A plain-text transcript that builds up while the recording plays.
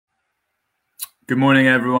Good morning,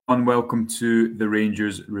 everyone. Welcome to the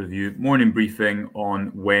Rangers Review morning briefing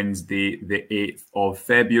on Wednesday, the 8th of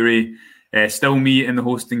February. Still me in the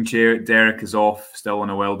hosting chair. Derek is off, still on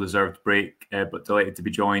a well-deserved break, but delighted to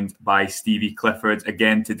be joined by Stevie Clifford.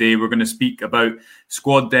 Again, today we're going to speak about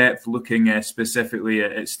squad depth, looking specifically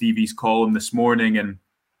at Stevie's column this morning and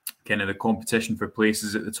kind of the competition for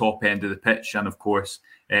places at the top end of the pitch, and of course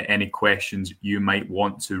any questions you might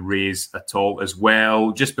want to raise at all as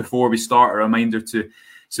well. Just before we start, a reminder to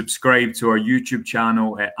subscribe to our YouTube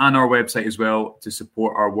channel and our website as well to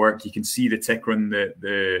support our work. You can see the ticker on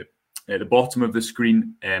the bottom of the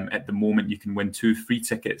screen. At the moment, you can win 2 free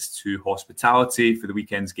tickets to hospitality for the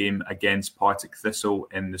weekend's game against Partick Thistle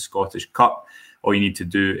in the Scottish Cup. All you need to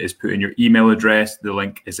do is put in your email address. The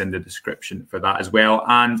link is in the description for that as well.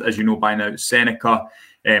 And as you know by now, Seneca,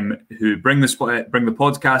 who bring the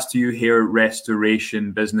podcast to you, hair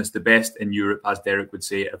restoration business, the best in Europe, as Derek would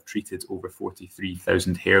say, have treated over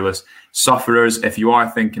 43,000 hairless sufferers. If you are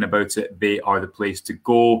thinking about it, they are the place to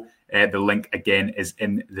go. The link again is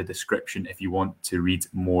in the description if you want to read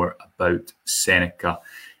more about Seneca.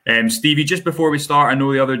 Stevie, just before we start, I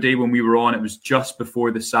know the other day when we were on, it was just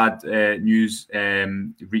before the sad news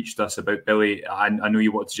reached us about Billy. I know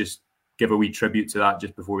you want to just give a wee tribute to that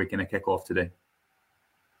just before we kind of kick off today.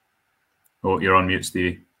 Oh, you're on mute,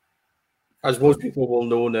 Stevie. As most people will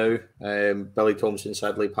know now, Billy Thompson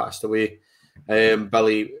sadly passed away.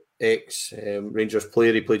 Billy, ex-Rangers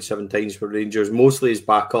player, he played 7 times for Rangers, mostly as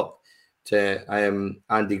backup to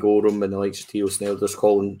Andy Gorham and the likes of Theo Snelders,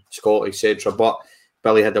 Colin Scott, etc. But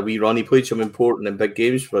Billy had a wee run. He played some important and big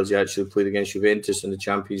games for us. He actually played against Juventus in the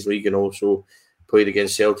Champions League and also played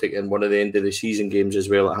against Celtic in one of the end of the season games as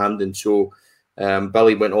well at Hampden. So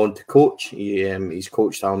Billy went on to coach. He's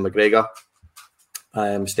coached Alan McGregor,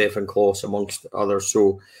 Stefan Kloss, amongst others.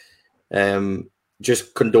 So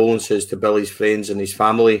just condolences to Billy's friends and his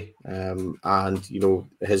family. And, you know,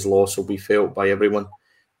 his loss will be felt by everyone.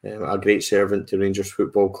 A great servant to Rangers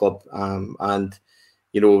Football Club. And,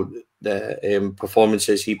 you know, the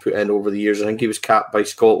performances he put in over the years. I think he was capped by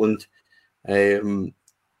Scotland. I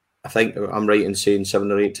think I'm right in saying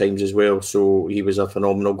 7 or 8 times as well. So he was a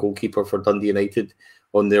phenomenal goalkeeper for Dundee United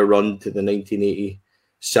on their run to the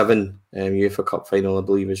 1987 UEFA Cup final, I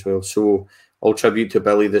believe, as well. So all tribute to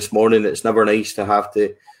Billy this morning. It's never nice to have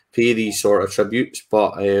to pay these sort of tributes,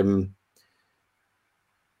 but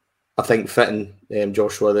I think fitting,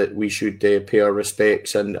 Joshua, that we should pay our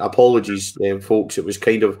respects and apologies, folks. It was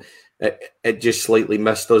kind of, it just slightly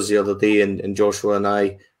missed us the other day, and Joshua and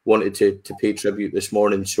I wanted to pay tribute this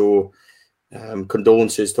morning. So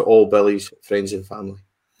condolences to all Billy's friends and family.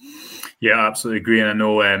 Yeah, absolutely agree. And I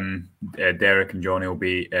know Derek and Johnny will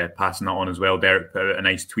be passing that on as well. Derek put out a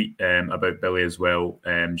nice tweet about Billy as well,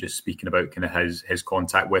 just speaking about kind of his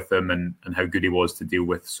contact with him and how good he was to deal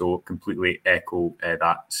with. So completely echo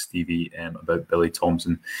that, Stevie, about Billy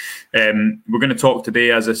Thompson. We're going to talk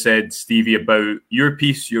today, as I said, Stevie, about your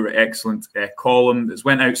piece, your excellent column that's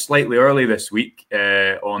went out slightly early this week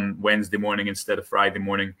on Wednesday morning instead of Friday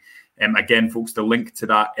morning. Again, folks, the link to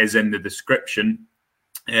that is in the description.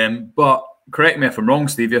 But correct me if I'm wrong,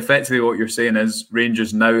 Stevie, effectively what you're saying is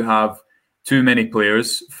Rangers now have too many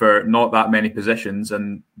players for not that many positions,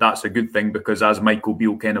 and that's a good thing because, as Michael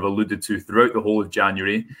Beale kind of alluded to throughout the whole of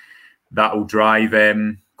January, that will drive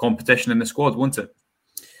competition in the squad, won't it?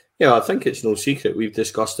 Yeah, I think it's no secret. We've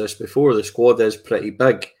discussed this before. The squad is pretty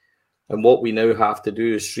big, and what we now have to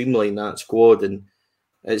do is streamline that squad, and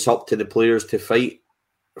it's up to the players to fight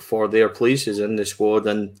for their places in the squad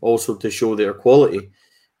and also to show their quality.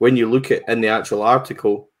 When you look at in the actual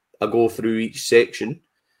article, I go through each section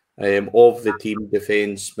of the team: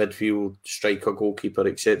 defence, midfield, striker, goalkeeper,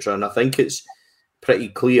 etc. And I think it's pretty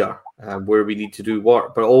clear where we need to do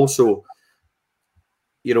work. But also,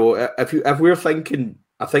 you know, if we're thinking,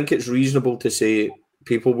 I think it's reasonable to say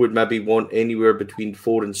people would maybe want anywhere between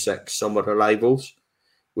 4 and 6 summer arrivals.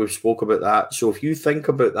 We've spoke about that. So if you think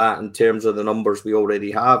about that in terms of the numbers we already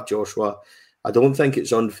have, Joshua, I don't think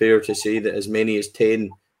it's unfair to say that as many as 10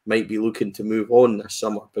 might be looking to move on this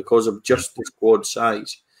summer because of just the squad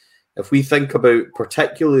size. If we think about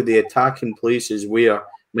particularly the attacking places where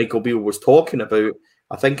Michael Beale was talking about,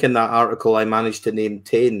 I think in that article I managed to name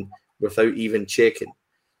 10 without even checking.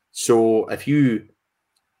 So if you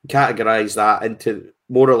categorise that into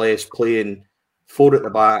more or less playing 4 at the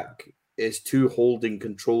back, is 2 holding,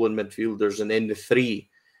 controlling midfielders, and then the 3.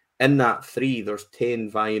 In that 3, there's 10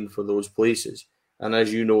 vying for those places. And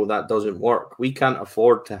as you know, that doesn't work. We can't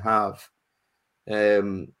afford to have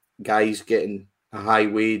guys getting a high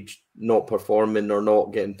wage, not performing or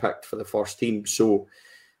not getting picked for the first team. So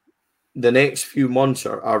the next few months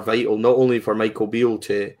are vital, not only for Michael Beale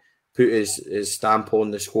to put his stamp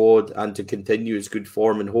on the squad and to continue his good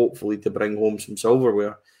form and hopefully to bring home some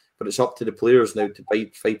silverware, but it's up to the players now to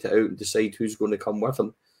fight it out and decide who's going to come with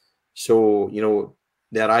them. So,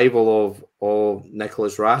 the arrival of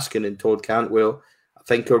Nicholas Raskin and Todd Cantwell, I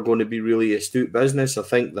think, are going to be really astute business. I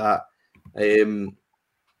think that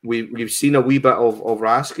we've seen a wee bit of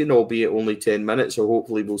Raskin, albeit only 10 minutes, so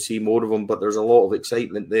hopefully we'll see more of him, but there's a lot of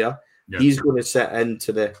excitement there. Yeah. He's going to sit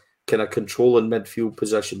into the kind of controlling midfield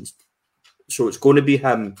positions. So it's going to be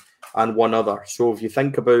him and one other. So if you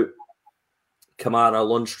think about Kamara,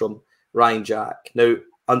 Lundstrom, Ryan Jack. Now,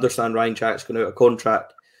 understand Ryan Jack's going out of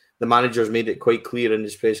contract. The manager's made it quite clear in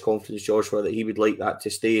his press conference, Joshua, that he would like that to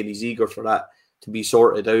stay, and he's eager for that to be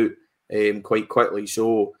sorted out quite quickly.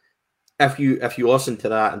 So if you listen to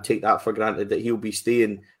that and take that for granted that he'll be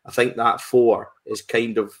staying, I think that 4 is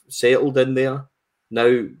kind of settled in there.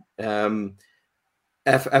 Now,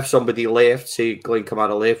 if somebody left, say Glenn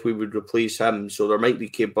Kamara left, we would replace him. So there might be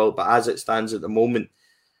capable, but as it stands at the moment,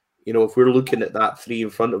 if we're looking at that 3 in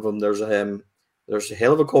front of him, there's a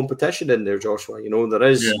hell of a competition in there, Joshua. There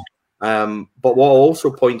is. Yeah. But what I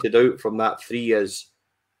also pointed out from that 3 is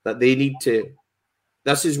that they need to.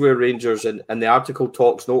 This is where Rangers, and the article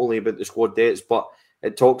talks not only about the squad debts, but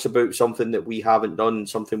it talks about something that we haven't done,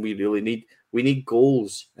 something we really need. We need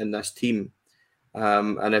goals in this team.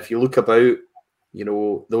 And if you look about,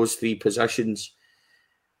 those 3 positions,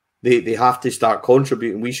 they have to start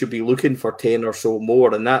contributing. We should be looking for 10 or so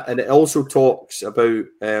more. And it also talks about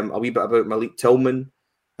a wee bit about Malik Tillman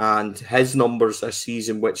and his numbers this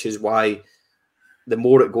season, which is why the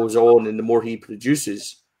more it goes on and the more he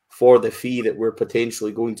produces for the fee that we're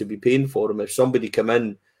potentially going to be paying for him. If somebody come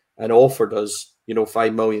in and offered us,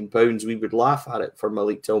 £5 million, we would laugh at it for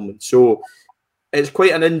Malik Tillman. So it's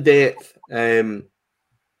quite an in-depth kind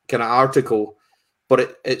of article,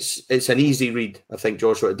 but it's an easy read, I think,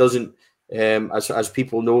 Joshua. It doesn't, as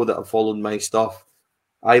people know that have followed my stuff,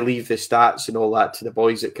 I leave the stats and all that to the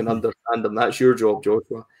boys that can understand them. That's your job,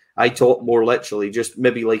 Joshua. I talk more literally, just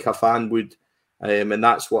maybe like a fan would. And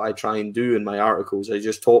that's what I try and do in my articles. I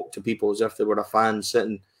just talk to people as if they were a fan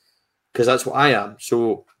sitting, because that's what I am.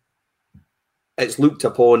 So it's looked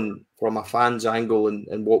upon from a fan's angle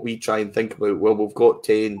and what we try and think about. Well, we've got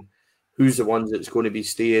 10. Who's the ones that's going to be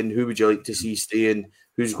staying? Who would you like to see staying?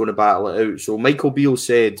 Who's going to battle it out? So Michael Beale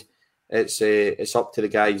said it's up to the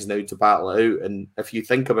guys now to battle it out. And if you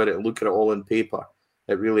think about it and look at it all in paper,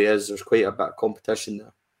 it really is. There's quite a bit of competition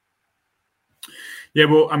there. Yeah,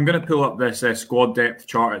 well, I'm going to pull up this squad depth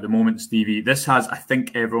chart at the moment, Stevie. This has, I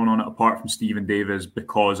think, everyone on it apart from Stephen Davis,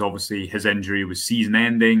 because obviously his injury was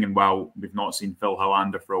season-ending, and while we've not seen Phil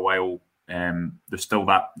Hollander for a while, there's still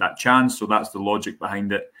that chance. So that's the logic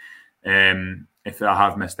behind it. If I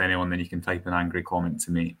have missed anyone, then you can type an angry comment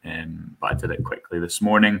to me. But I did it quickly this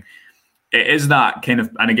morning. It is that kind of,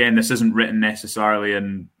 and again, this isn't written necessarily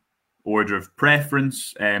in order of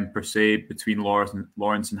preference per se between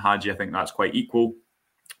Lawrence and Hagi. I think that's quite equal.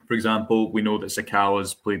 For example, we know that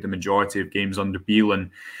Sakala's played the majority of games under Beale, and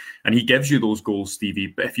he gives you those goals, Stevie.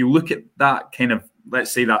 But if you look at that kind of,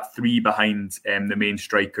 let's say that 3 behind the main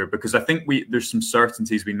striker, because I think there's some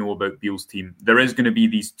certainties we know about Beale's team. There is going to be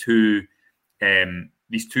these two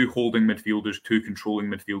holding midfielders, 2 controlling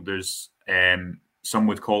midfielders. Some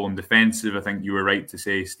would call them defensive. I think you were right to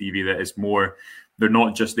say, Stevie, that it's more, they're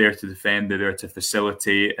not just there to defend, they're there to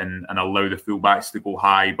facilitate and allow the fullbacks to go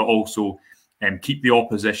high, but also keep the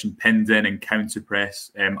opposition pinned in and counter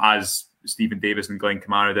press, as Stephen Davis and Glenn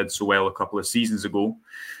Kamara did so well a couple of seasons ago.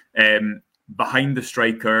 Behind the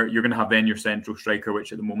striker, you're going to have then your central striker,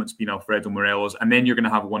 which at the moment's been Alfredo Morelos, and then you're going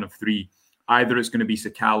to have one of 3. Either it's going to be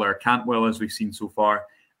Sakala or Cantwell, as we've seen so far,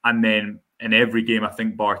 and then in every game, I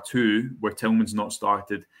think bar 2, where Tillman's not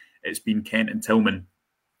started, it's been Kent and Tillman.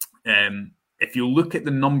 If you look at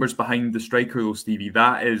the numbers behind the striker, though, Stevie,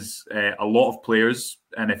 that is a lot of players.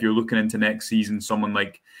 And if you're looking into next season, someone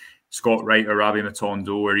like Scott Wright or Rabbi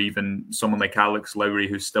Matondo, or even someone like Alex Lowry,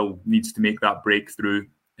 who still needs to make that breakthrough.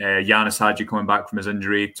 Yanis Hagi coming back from his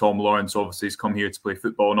injury. Tom Lawrence obviously has come here to play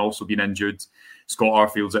football and also been injured. Scott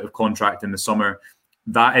Arfield's out of contract in the summer.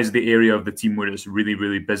 That is the area of the team where it's really,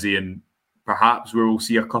 really busy, and perhaps where we'll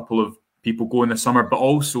see a couple of people go in the summer. But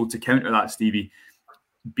also to counter that, Stevie,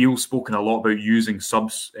 Beale's spoken a lot about using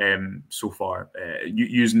subs so far,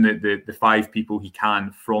 using the 5 people he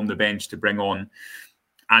can from the bench to bring on.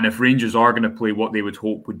 And if Rangers are going to play what they would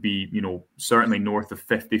hope would be, certainly north of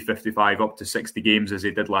 50, 55, up to 60 games as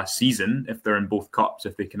they did last season, if they're in both cups,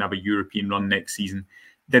 if they can have a European run next season,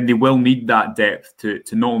 then they will need that depth to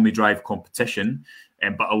not only drive competition,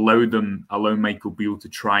 but allow Michael Beale to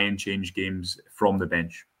try and change games from the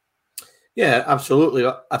bench. Yeah, absolutely.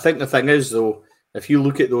 I think the thing is, though, if you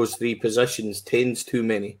look at those three positions, 10's too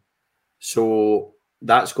many. So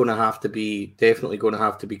that's going to have to be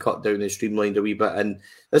cut down and streamlined a wee bit. And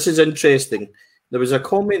this is interesting. There was a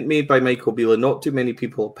comment made by Michael Beale, and not too many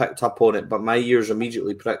people picked up on it, but my ears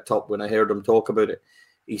immediately pricked up when I heard him talk about it.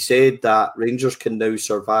 He said that Rangers can now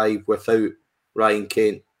survive without Ryan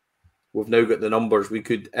Kent. We've now got the numbers. We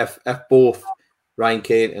could, if both Ryan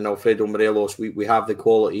Kent and Alfredo Morelos, we have the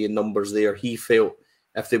quality and numbers there. He felt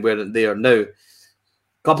if they weren't there. Now, a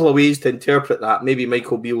couple of ways to interpret that. Maybe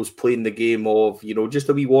Michael Beale's playing the game of, just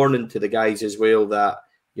a wee warning to the guys as well that,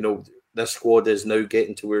 this squad is now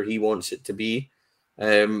getting to where he wants it to be.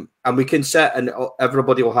 And we can sit and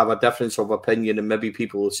everybody will have a difference of opinion, and maybe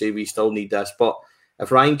people will say we still need this. But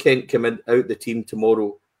if Ryan Kent came out the team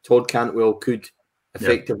tomorrow, Todd Cantwell could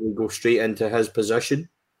effectively go straight into his position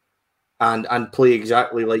and play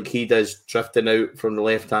exactly like he does, drifting out from the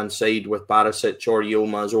left-hand side with Barisic or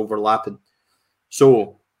Yilmaz overlapping.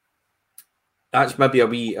 So that's maybe a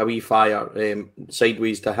wee fire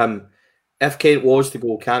sideways to him. If Kent was to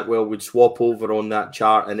go, Cantwell would swap over on that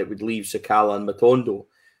chart and it would leave Sakala and Matondo,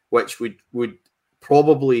 which would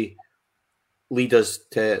probably lead us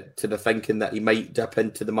to the thinking that he might dip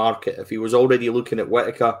into the market. If he was already looking at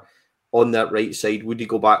Whittaker on that right side, would he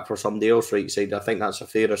go back for somebody else right side? I think that's a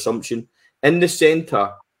fair assumption. In the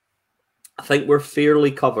centre, I think we're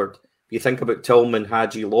fairly covered. If you think about Tillman,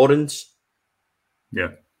 Hadji, Lawrence,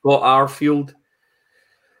 got Arfield,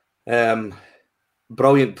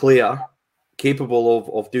 brilliant player,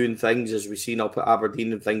 capable of doing things as we've seen up at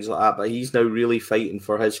Aberdeen and things like that, but he's now really fighting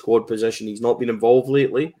for his squad position. He's not been involved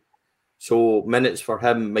lately, so minutes for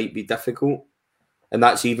him might be difficult. And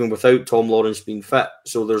that's even without Tom Lawrence being fit.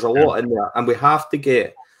 So there's a lot in there. And we have to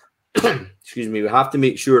get, we have to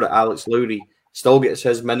make sure that Alex Lowry still gets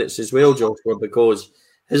his minutes as well, Joshua, because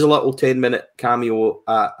his little 10-minute cameo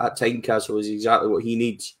at Tynecastle is exactly what he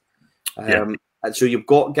needs. And so you've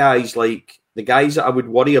got guys like, the guys that I would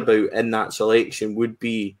worry about in that selection would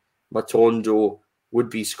be Matondo, would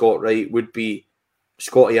be Scott Wright, would be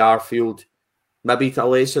Scotty Arfield, maybe to a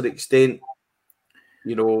lesser extent,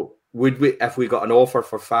 would we, if we got an offer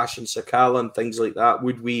for Fashion Sakala and things like that,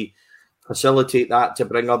 would we facilitate that to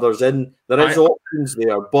bring others in? There is options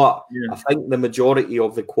there, but I think the majority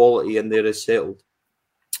of the quality in there is settled.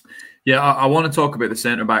 Yeah, I want to talk about the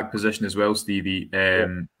centre-back position as well, Stevie,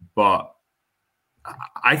 but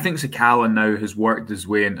I think Sakala now has worked his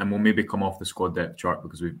way in, and we'll maybe come off the squad depth chart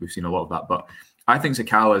because we've seen a lot of that, but I think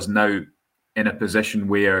Sakala is now in a position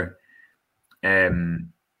where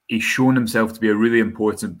he's shown himself to be a really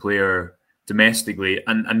important player domestically.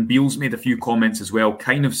 And Beale's made a few comments as well,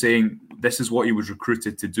 kind of saying this is what he was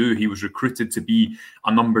recruited to do. He was recruited to be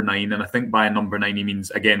a number 9. And I think by a number 9, he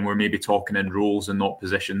means, again, we're maybe talking in roles and not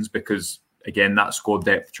positions because, again, that squad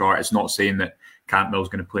depth chart is not saying that Cantwell's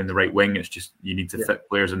going to play in the right wing. It's just you need to fit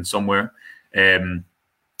players in somewhere.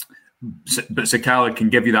 But Sakala can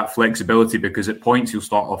give you that flexibility because at points he'll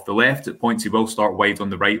start off the left, at points he will start wide on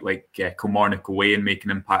the right, like Kilmarnock away and make an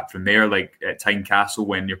impact from there, like at Tynecastle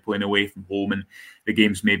when you're playing away from home and the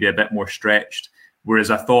game's maybe a bit more stretched. Whereas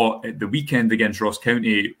I thought at the weekend against Ross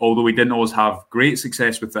County, although he didn't always have great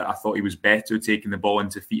success with it, I thought he was better taking the ball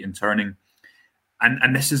into feet and turning.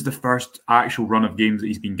 And this is the first actual run of games that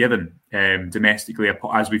he's been given domestically,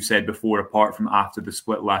 as we've said before, apart from after the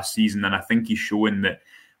split last season. And I think he's showing that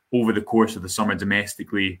over the course of the summer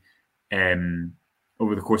domestically,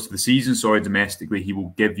 over the course of the season, domestically, he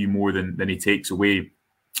will give you more than he takes away.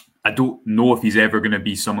 I don't know if he's ever going to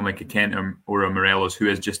be someone like a Kent or a Morelos who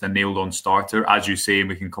is just a nailed-on starter. As you say, and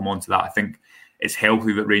we can come on to that, I think it's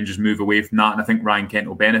healthy that Rangers move away from that. And I think Ryan Kent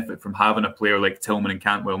will benefit from having a player like Tillman and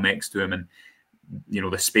Cantwell next to him and,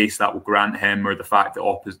 the space that will grant him, or the fact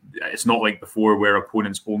that it's not like before where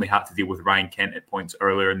opponents only had to deal with Ryan Kent at points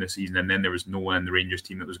earlier in the season and then there was no one in the Rangers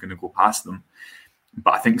team that was going to go past them.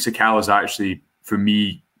 But I think Sakala is actually, for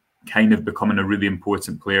me, kind of becoming a really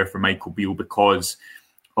important player for Michael Beale because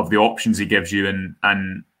of the options he gives you.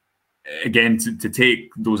 And again, to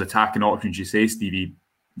take those attacking options you say, Stevie,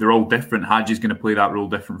 they're all different. Hadji's going to play that role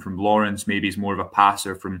different from Lawrence. Maybe he's more of a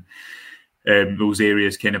passer from those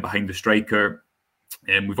areas kind of behind the striker.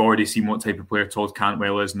 We've already seen what type of player Todd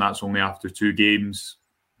Cantwell is, and that's only after 2 games.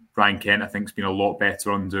 Ryan Kent, I think, has been a lot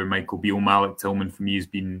better under Michael Beale. Malik Tillman, for me, has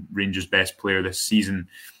been Rangers' best player this season.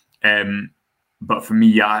 But for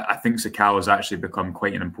me, I think Sakala has actually become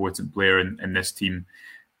quite an important player in this team.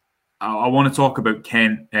 I want to talk about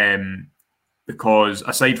Kent because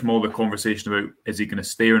aside from all the conversation about is he going to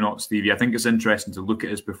stay or not, Stevie, I think it's interesting to look at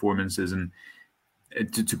his performances. And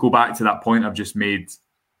to go back to that point I've just made,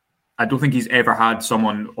 I don't think he's ever had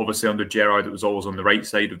someone, obviously under Gerrard, that was always on the right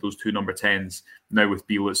side of those two number 10s. Now with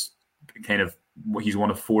Beale, it's kind of, he's one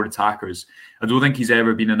of 4 attackers. I don't think he's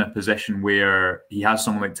ever been in a position where he has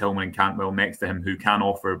someone like Tillman and Cantwell next to him who can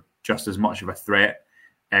offer just as much of a threat,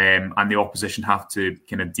 and the opposition have to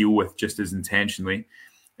kind of deal with just as intentionally.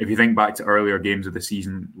 If you think back to earlier games of the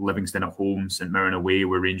season, Livingston at home, St Mirren away,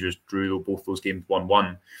 where Rangers drew both those games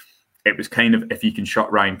 1-1, it was kind of, if you can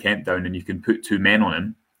shut Ryan Kent down and you can put 2 men on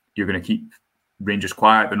him, you're going to keep Rangers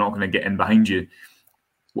quiet. They're not going to get in behind you.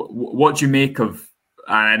 What do you make of,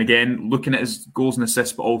 and again, looking at his goals and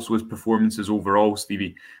assists, but also his performances overall,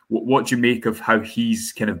 Stevie, what do you make of how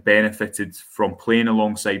he's kind of benefited from playing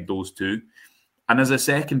alongside those two? And as a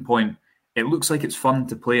second point, it looks like it's fun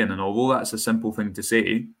to play in, and although that's a simple thing to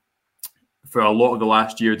say, for a lot of the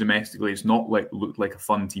last year domestically, it's not looked like a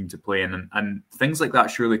fun team to play in. And things like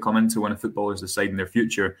that surely come into when a footballer is deciding their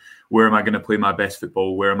future. Where am I going to play my best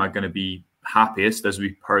football? Where am I going to be happiest? As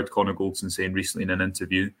we heard Connor Goldson saying recently in an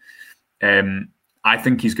interview. I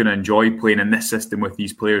think he's going to enjoy playing in this system with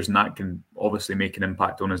these players, and that can obviously make an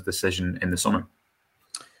impact on his decision in the summer.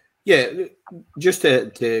 Yeah, just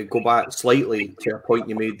to go back slightly to a point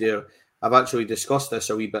you made there, I've actually discussed this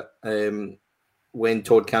a wee bit when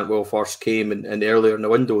Todd Cantwell first came and earlier in the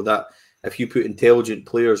window, that if you put intelligent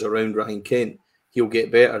players around Ryan Kent, he'll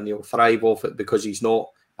get better and he'll thrive off it because he's not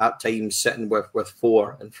at times sitting with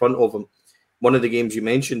 4 in front of him. One of the games you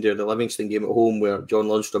mentioned there, the Livingston game at home, where John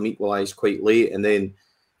Lundstrom equalised quite late, and then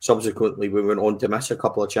subsequently we went on to miss a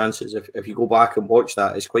couple of chances. If you go back and watch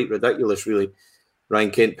that, it's quite ridiculous, really.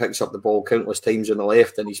 Ryan Kent picks up the ball countless times on the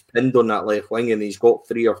left, and he's pinned on that left wing, and he's got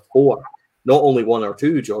 3 or 4. Not only 1 or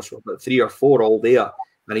 2, Joshua, but 3 or 4 all there.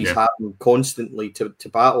 And he's having constantly to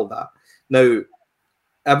battle that. Now,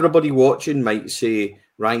 everybody watching might say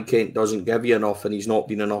Ryan Kent doesn't give you enough and he's not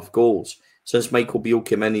been enough goals. Since Michael Beale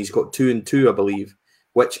came in, he's got 2 and 2, I believe,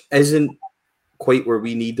 which isn't quite where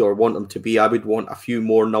we need or want him to be. I would want a few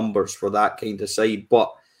more numbers for that kind of side.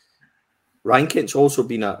 But Ryan Kent's also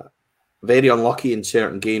been very unlucky in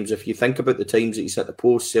certain games. If you think about the times that he's hit the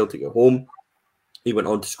post, Celtic at home, he went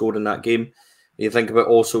on to score in that game. You think about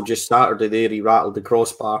also just Saturday there, he rattled the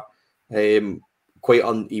crossbar. He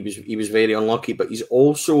was very unlucky, but he's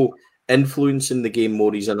also influencing the game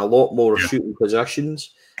more. He's in a lot more shooting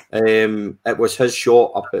positions. It was his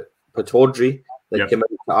shot up at Pataudry that came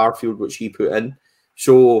out to Arfield, which he put in.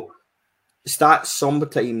 So stats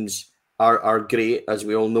sometimes are great, as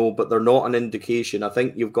we all know, but they're not an indication. I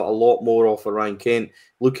think you've got a lot more off of Ryan Kent.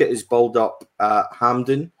 Look at his build-up at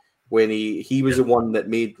Hampden. When he was the one that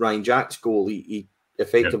made Ryan Jack's goal, he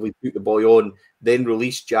effectively put the boy on, then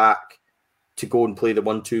released Jack to go and play the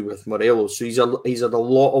 1-2 with Morelos. So he's had a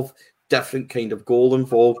lot of different kind of goal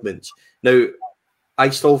involvements. Now,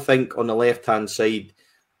 I still think on the left-hand side,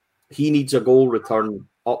 he needs a goal return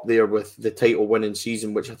up there with the title-winning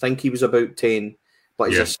season, which I think he was about 10,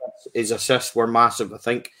 but his assists were massive. I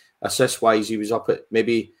think assist-wise, he was up at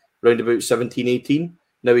maybe round about 17, 18.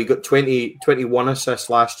 Now, he got 21 assists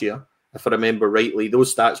last year, if I remember rightly.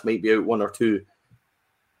 Those stats might be out 1 or 2.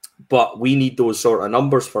 But we need those sort of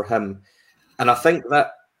numbers for him. And I think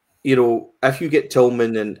that, if you get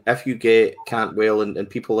Tillman and if you get Cantwell and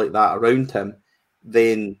people like that around him,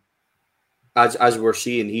 then as we're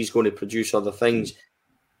seeing, he's going to produce other things.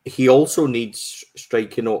 He also needs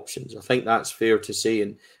striking options. I think that's fair to say.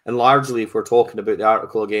 And largely, if we're talking about the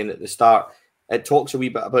article again at the start, it talks a wee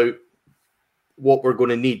bit about what we're going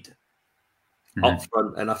to need up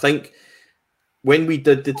front. And I think when we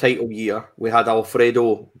did the title year, we had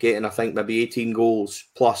Alfredo getting, I think, maybe 18 goals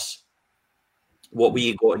plus what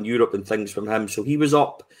we got in Europe and things from him. So he was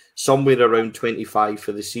up somewhere around 25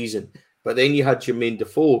 for the season. But then you had Jermaine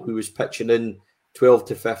Defoe, who was pitching in 12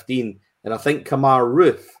 to 15. And I think Kemar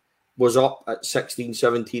Roofe was up at 16,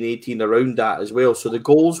 17, 18, around that as well. So the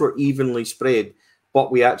goals were evenly spread,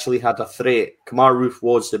 but we actually had a threat. Kemar Roofe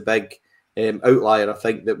was the big outlier, I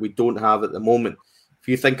think, that we don't have at the moment. If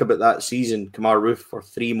you think about that season, Kemar Roofe for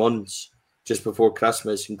 3 months just before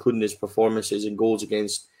Christmas, including his performances and goals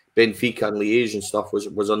against Benfica and Liège and stuff,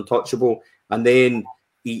 was untouchable. And then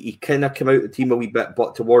he kind of came out of the team a wee bit,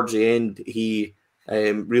 but towards the end, he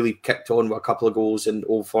really kicked on with a couple of goals in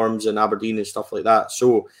Old Firms and Aberdeen and stuff like that.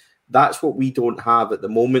 So that's what we don't have at the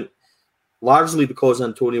moment, largely because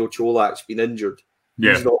Antonio Cholak's been injured.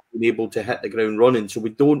 He's not been able to hit the ground running. So we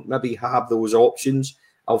don't maybe have those options.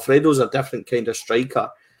 Alfredo's a different kind of striker.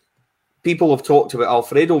 People have talked about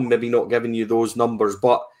Alfredo maybe not giving you those numbers,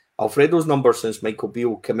 but Alfredo's numbers since Michael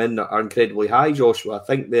Beale came in are incredibly high, Joshua. I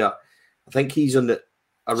think he's in the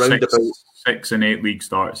around about 6 and 8 league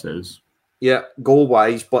starts is. Yeah,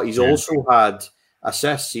 goal-wise, but he's also had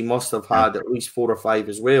assists. He must have had at least 4 or 5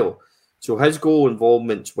 as well. So his goal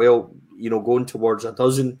involvement's, well, going towards a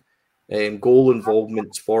dozen goal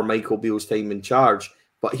involvements for Michael Beale's time in charge.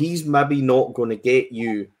 But he's maybe not going to get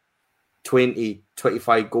you 20,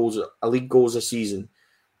 25 goals, league goals a season.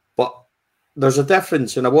 But there's a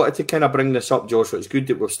difference, and I wanted to kind of bring this up, Joshua. It's good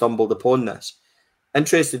that we've stumbled upon this.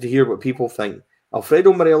 Interested to hear what people think.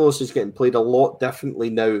 Alfredo Morelos is getting played a lot differently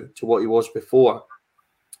now to what he was before.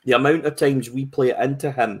 The amount of times we play it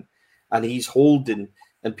into him and he's holding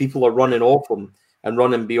and people are running off him and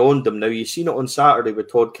running beyond him. Now, you've seen it on Saturday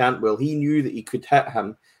with Todd Cantwell. He knew that he could hit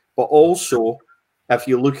him. But also, if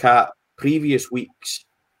you look at previous weeks,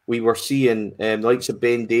 we were seeing the likes of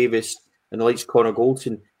Ben Davis and the likes of Connor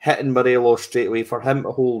Goldson hitting Morelos straight away for him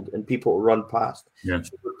to hold and people to run past. Yeah.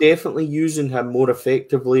 So we're definitely using him more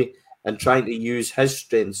effectively and trying to use his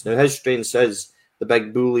strengths. Now, his strengths is the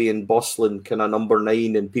big bully and bustling kind of number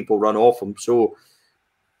 9 and people run off him. So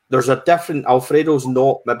there's a different... Alfredo's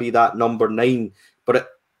not maybe that number 9, but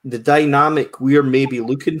the dynamic we're maybe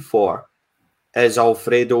looking for is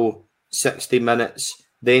Alfredo 60 minutes,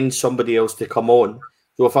 then somebody else to come on.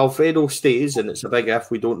 So if Alfredo stays, and it's a big if,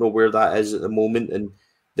 we don't know where that is at the moment, and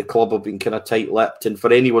the club have been kind of tight-lipped. And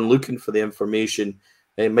for anyone looking for the information,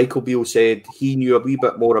 Michael Beale said he knew a wee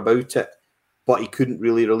bit more about it, but he couldn't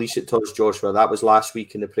really release it to us, Joshua. That was last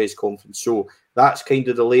week in the press conference. So that's kind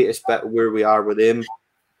of the latest bit of where we are with him.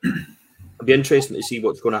 It'll be interesting to see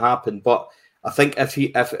what's going to happen. But I think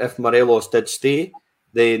if Morelos did stay,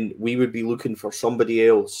 then we would be looking for somebody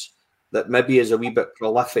else that maybe is a wee bit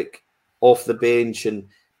prolific off the bench. And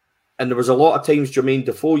there was a lot of times Jermaine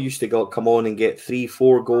Defoe used to come on and get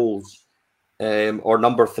 3-4 goals, or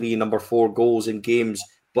number 3, number 4 goals in games,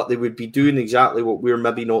 but they would be doing exactly what we're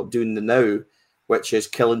maybe not doing now, which is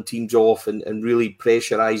killing teams off and really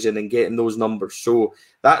pressurising and getting those numbers. So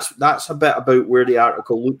that's a bit about where the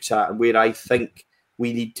article looks at and where I think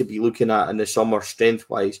we need to be looking at in the summer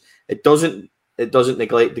strength-wise. It doesn't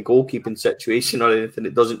neglect the goalkeeping situation or anything.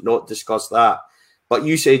 It doesn't not discuss that. But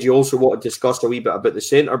you said you also want to discuss a wee bit about the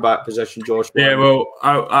centre-back position, Josh. Yeah, well,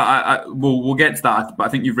 we'll get to that. But I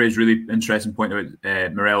think you've raised a really interesting point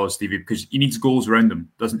about Morelos, Stevie, because he needs goals around him,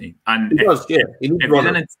 doesn't he? And he does, yeah. He needs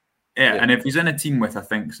runners. And if he's in a team with, I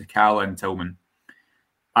think, Sakala and Tillman,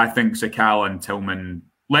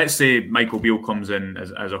 let's say Michael Beale comes in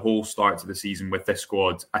as a whole start to the season with this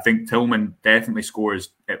squad, I think Tillman definitely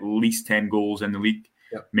scores at least 10 goals in the league,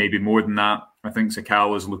 maybe more than that. I think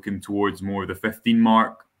Sakala is looking towards more of the 15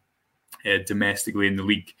 mark domestically in the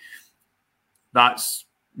league. That's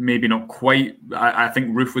maybe not quite. I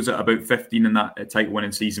think Roof was at about 15 in that title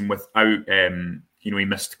winning season without, he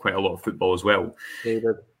missed quite a lot of football as well. Yeah, he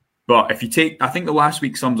did. But if you take, I think the last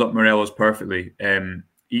week sums up Morelos perfectly.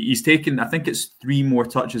 He's taken, I think it's 3 more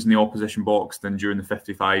touches in the opposition box than during the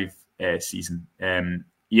 55 season.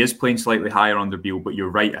 He is playing slightly higher under Beale, but you're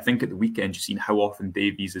right. I think at the weekend you've seen how often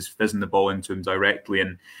Davies is fizzing the ball into him directly.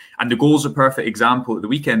 And the goal's a perfect example at the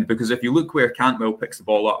weekend, because if you look where Cantwell picks the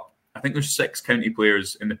ball up, I think there's 6 county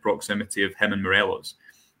players in the proximity of him and Morelos.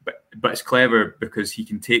 But it's clever because he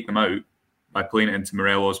can take them out by playing it into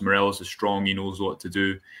Morelos. Morelos is strong. He knows what to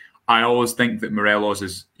do. I always think that Morelos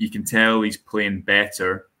is, you can tell he's playing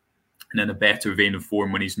better and in a better vein of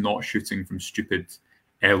form when he's not shooting from stupid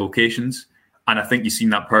locations. And I think you've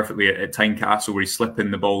seen that perfectly at Tynecastle, where he's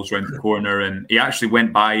slipping the balls around the corner. And he actually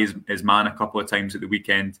went by his man a couple of times at the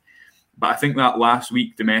weekend. But I think that last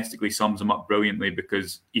week domestically sums him up brilliantly,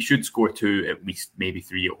 because he should score 2, at least maybe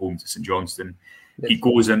 3 at home to St Johnstone. He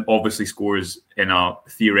goes and obviously scores in a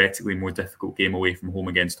theoretically more difficult game away from home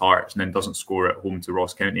against Hearts, and then doesn't score at home to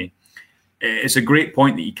Ross County. It's a great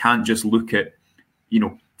point that you can't just look at,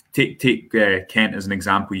 take Kent as an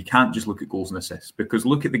example. You can't just look at goals and assists, because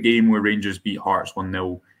look at the game where Rangers beat Hearts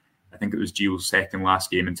 1-0. I think it was Gio's second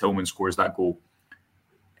last game, and Tillman scores that goal.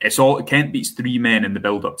 Kent beats 3 men in the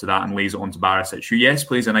build-up to that and lays it onto Barisic, who, yes,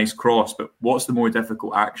 plays a nice cross, but what's the more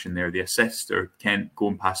difficult action there, the assist or Kent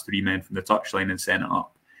going past 3 men from the touchline and setting it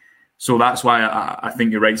up? So that's why I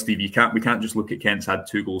think you're right, Steve. We can't just look at Kent's had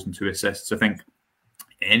 2 goals and 2 assists. I think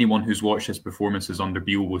anyone who's watched his performances under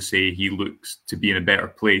Beale will say he looks to be in a better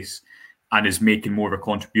place and is making more of a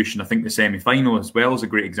contribution. I think the semi-final as well is a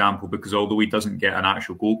great example, because although he doesn't get an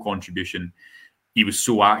actual goal contribution, he was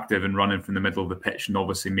so active and running from the middle of the pitch, and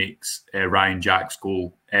obviously makes Ryan Jack's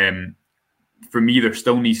goal. For me, there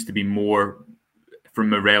still needs to be more from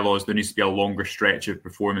Morelos. There needs to be a longer stretch of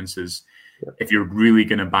performances if you're really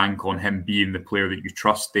going to bank on him being the player that you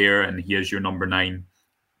trust there, and he is your number 9.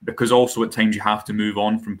 Because also at times you have to move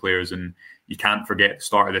on from players, and you can't forget the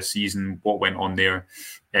start of the season, what went on there.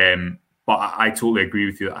 But But I totally agree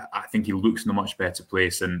with you. I think he looks in a much better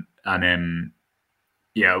place, and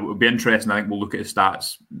yeah, it would be interesting. I think we'll look at his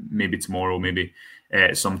stats maybe tomorrow, maybe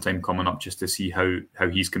sometime coming up, just to see how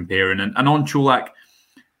he's comparing. And on Čolak,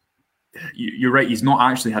 you're right. He's not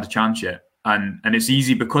actually had a chance yet, and it's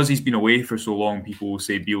easy because he's been away for so long. People will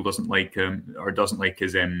say Beale doesn't like him or doesn't like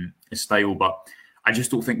his style, but I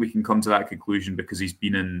just don't think we can come to that conclusion because he's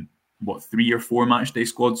been in 3 or 4 matchday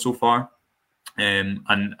squads so far, and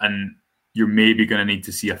you're maybe going to need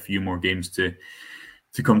to see a few more games to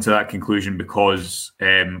come to that conclusion, because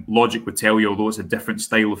logic would tell you, although it's a different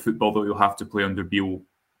style of football that you'll have to play under Beale,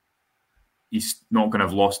 he's not going to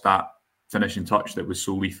have lost that finishing touch that was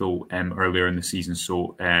so lethal earlier in the season.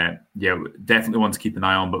 So, yeah, definitely one to keep an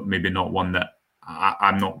eye on, but maybe not one that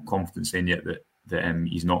I'm not confident saying yet that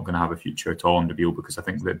he's not going to have a future at all under Beale, because I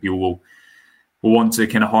think that Beale will want to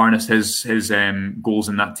kind of harness his goals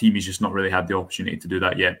in that team. He's just not really had the opportunity to do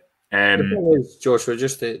that yet. The thing is, Joshua,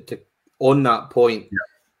 just to on that point,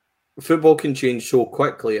 football can change so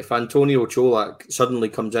quickly. If Antonio Čolak suddenly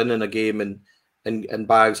comes in a game and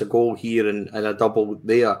bags a goal here and a double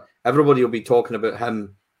there, everybody will be talking about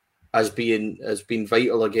him as being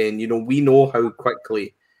vital again. You know, we know how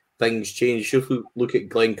quickly things change. If you look at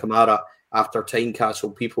Glenn Kamara after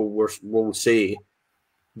Tynecastle, people will say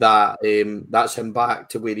that that's him back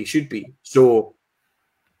to where he should be. So,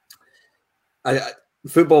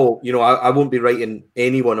 football, you know, I won't be writing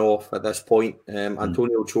anyone off at this point.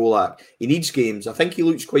 Antonio Čolak, he needs games. I think he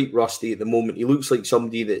looks quite rusty at the moment. He looks like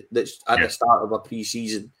somebody that's at the start of a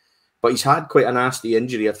pre-season, but he's had quite a nasty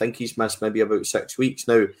injury. I think he's missed maybe about 6 weeks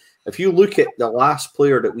now. If you look at the last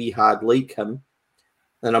player that we had like him,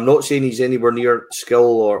 and I'm not saying he's anywhere near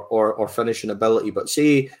skill or finishing ability, but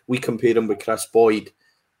say we compare him with Chris Boyd,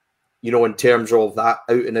 you know, in terms of that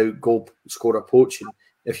out-and-out goal scorer poaching.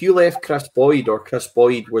 If you left Chris Boyd, or Chris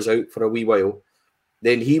Boyd was out for a wee while,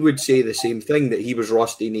 then he would say the same thing, that he was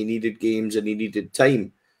rusty and he needed games and he needed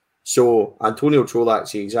time. So Antonio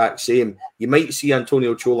Čolak's the exact same. You might see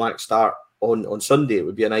Antonio Čolak start on Sunday. It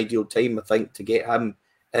would be an ideal time, I think, to get him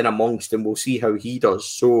in amongst, and we'll see how he does.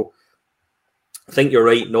 So I think you're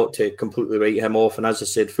right not to completely write him off. And as I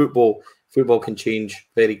said, football can change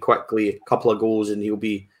very quickly. A couple of goals and he'll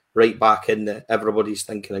be right back in everybody's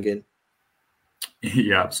thinking again.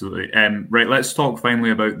 Yeah, absolutely. Right, let's talk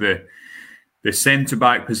finally about the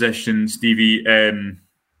centre-back position. Stevie,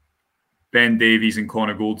 Ben Davies and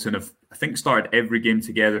Connor Goldson have, I think, started every game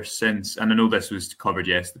together since, and I know this was covered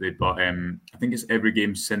yesterday, but I think it's every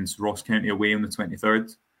game since Ross County away on the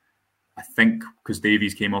 23rd. I think, because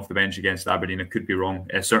Davies came off the bench against Aberdeen. I could be wrong.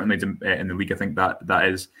 Certainly in the league, I think that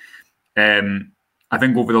is. I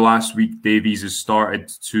think over the last week, Davies has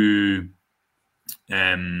started to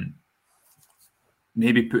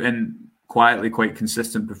maybe put in quietly quite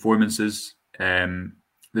consistent performances.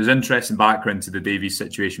 There's interesting background to the Davies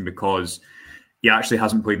situation, because he actually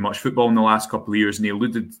hasn't played much football in the last couple of years, and he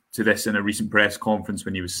alluded to this in a recent press conference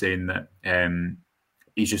when he was saying that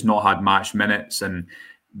he's just not had match minutes, and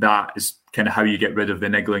that is kind of how you get rid of the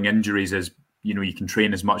niggling injuries. Is, you know, you can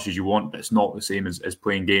train as much as you want, but it's not the same as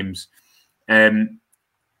playing games.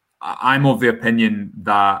 I'm of the opinion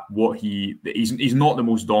that he's not the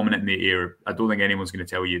most dominant in the air. I don't think anyone's going to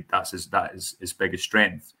tell you that is his biggest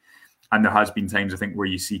strength. And there has been times, I think, where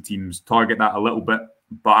you see teams target that a little bit.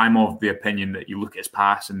 But I'm of the opinion that you look at his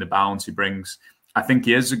pass and the balance he brings. I think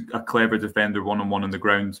he is a clever defender one-on-one on the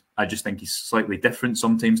ground. I just think he's slightly different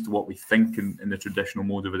sometimes to what we think in the traditional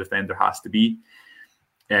mode of a defender has to be.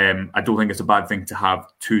 I don't think it's a bad thing to have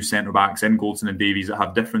two centre-backs in Goldson and Davies that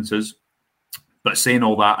have differences. But saying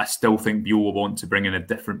all that, I still think Beale will want to bring in a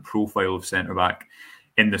different profile of centre-back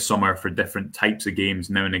in the summer for different types of games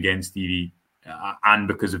now and again, Stevie, and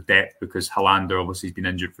because of depth, because Helander obviously has been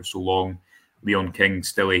injured for so long. Leon King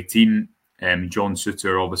still 18. John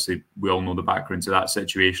Souttar, obviously, we all know the background to that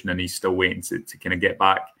situation, and he's still waiting to kind of get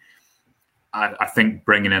back. I think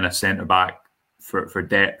bringing in a centre-back for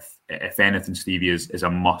depth, if anything, Stevie, is a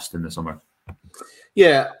must in the summer.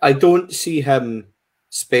 Yeah, I don't see him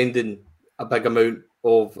spending a big amount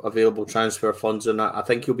of available transfer funds on that. I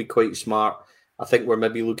think he'll be quite smart. I think we're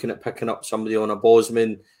maybe looking at picking up somebody on a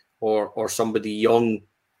Bosman or somebody young,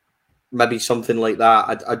 maybe something like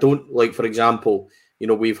that. I don't, like, for example, you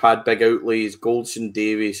know, we've had big outlays. Goldson,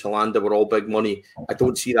 Davies, Helander were all big money. I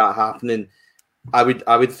don't see that happening. I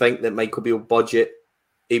would think that Michael Beale budget,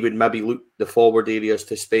 he would maybe look the forward areas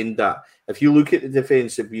to spend that. If you look at the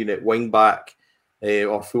defensive unit, wing back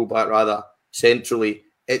or full back rather, centrally,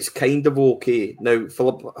 it's kind of okay. Now,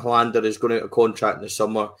 Philip Helander is going out of contract in the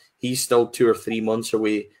summer. He's still 2 or 3 months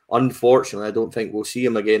away. Unfortunately, I don't think we'll see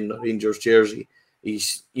him again in the Rangers jersey.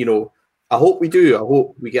 He's, you know, I hope we do. I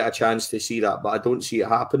hope we get a chance to see that, but I don't see it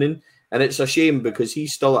happening. And it's a shame because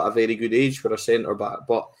he's still at a very good age for a centre-back,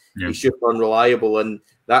 but he's just unreliable. And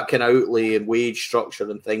that kind of outlay and wage structure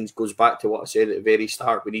and things goes back to what I said at the very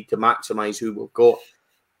start. We need to maximise who we've got.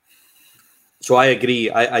 So I agree.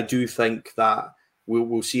 I do think that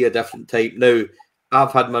we'll see a different type. Now,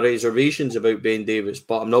 I've had my reservations about Ben Davies,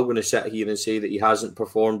 but I'm not going to sit here and say that he hasn't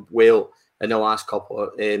performed well in the last couple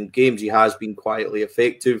of games. He has been quietly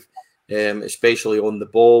effective, especially on the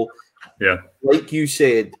ball. Yeah. Like you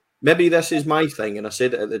said, maybe this is my thing, and I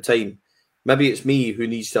said it at the time. Maybe it's me who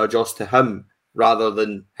needs to adjust to him rather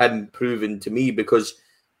than him proving to me, because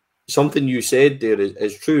something you said there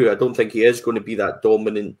is true. I don't think he is going to be that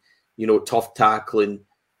dominant, tough tackling,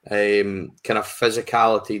 kind of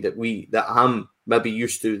physicality that I'm maybe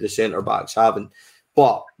used to the centre-backs having.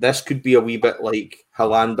 But this could be a wee bit like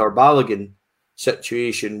Helander Balogun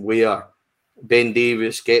situation where Ben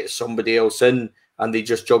Davies gets somebody else in and they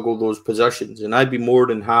just juggle those positions. And I'd be more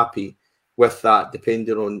than happy with that,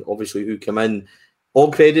 depending on obviously who come in.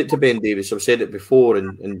 All credit to Ben Davies. I've said it before,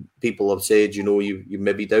 and people have said, you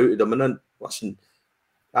maybe doubted him. And then, listen,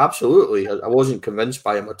 absolutely, I wasn't convinced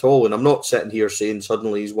by him at all. And I'm not sitting here saying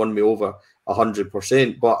suddenly he's won me over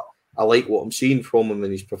 100%, but I like what I'm seeing from him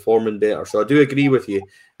and he's performing better. So I do agree with you.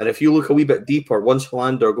 And if you look a wee bit deeper, once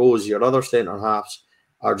Helander goes, your other centre-halves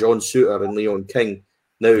are John Souttar and Leon King.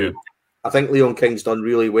 Now, I think Leon King's done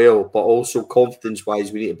really well, but also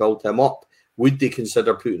confidence-wise, we need to build him up. Would they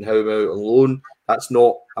consider putting him out on loan? That's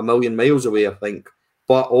not a million miles away, I think.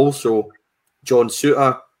 But also, John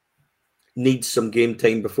Souttar needs some game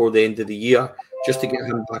time before the end of the year just to get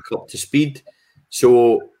him back up to speed.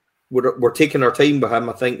 So we're taking our time with him.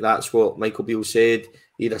 I think that's what Michael Beale said.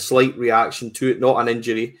 He had a slight reaction to it, not an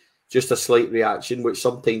injury, just a slight reaction, which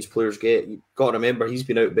sometimes players get. You've got to remember, he's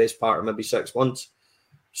been out best part of maybe 6 months.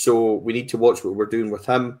 So we need to watch what we're doing with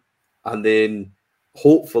him. And then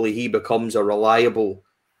hopefully he becomes a reliable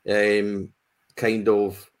kind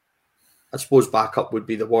of, I suppose backup would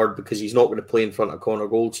be the word, because he's not going to play in front of Connor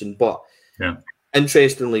Goldson. But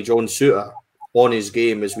interestingly, John Souttar, on his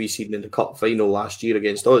game, as we seen in the cup final last year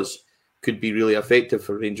against us, could be really effective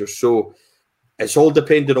for Rangers. So it's all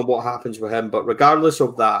dependent on what happens with him. But regardless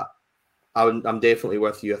of that, I'm definitely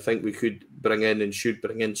with you. I think we could bring in and should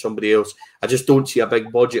bring in somebody else. I just don't see a big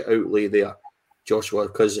budget outlay there, Joshua,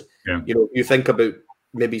 because you think about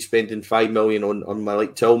maybe spending $5 million on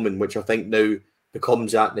Malik Tillman, which I think now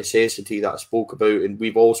becomes that necessity that I spoke about, and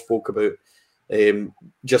we've all spoke about.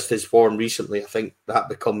 Just his form recently, I think that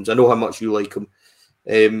becomes, I know how much you like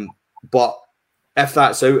him, but if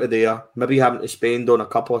that's out of there, maybe having to spend on a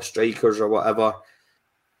couple of strikers or whatever,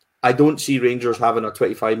 I don't see Rangers having a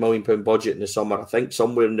 £25 million budget in the summer. I think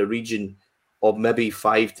somewhere in the region of maybe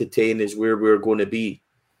 5 to 10 is where we're going to be.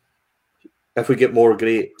 If we get more,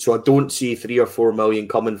 great. So I don't see 3 or 4 million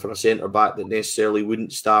coming for a centre-back that necessarily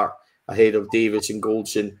wouldn't start ahead of Davis and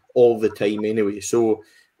Goldson all the time anyway. So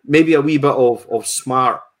maybe a wee bit of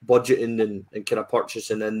smart budgeting and kind of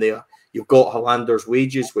purchasing in there. You've got Helander's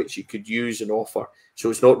wages, which you could use and offer.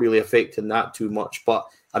 So it's not really affecting that too much. But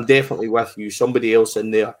I'm definitely with you. Somebody else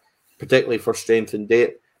in there, particularly for strength and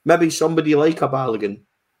depth. Maybe somebody like a Balogun.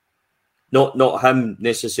 Not him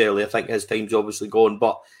necessarily. I think his time's obviously gone.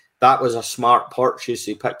 But that was a smart purchase.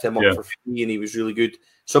 They picked him up for free and he was really good.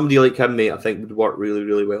 Somebody like him, mate, I think would work really,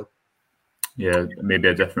 really well. Yeah, maybe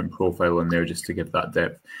a different profile in there just to give that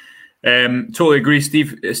depth. Totally agree,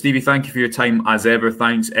 Stevie, thank you for your time as ever.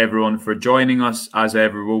 Thanks everyone for joining us. As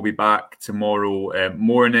ever, we'll be back tomorrow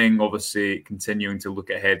morning, obviously continuing to look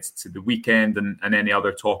ahead to the weekend and any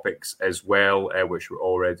other topics as well, which we're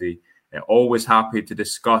already always happy to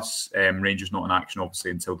discuss. Rangers not in action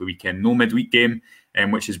obviously until the weekend. No midweek game,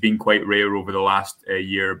 which has been quite rare over the last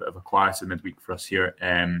year, a bit of a quieter midweek for us here.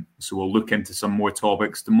 So we'll look into some more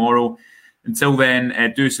topics tomorrow. Until then,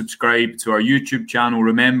 do subscribe to our YouTube channel.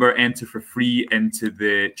 Remember, enter for free into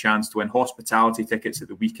the chance to win hospitality tickets at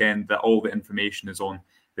the weekend. That all the information is on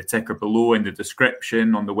the ticker below in the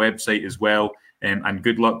description on the website as well. And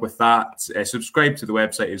good luck with that. Subscribe to the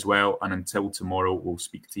website as well. And until tomorrow, we'll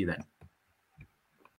speak to you then.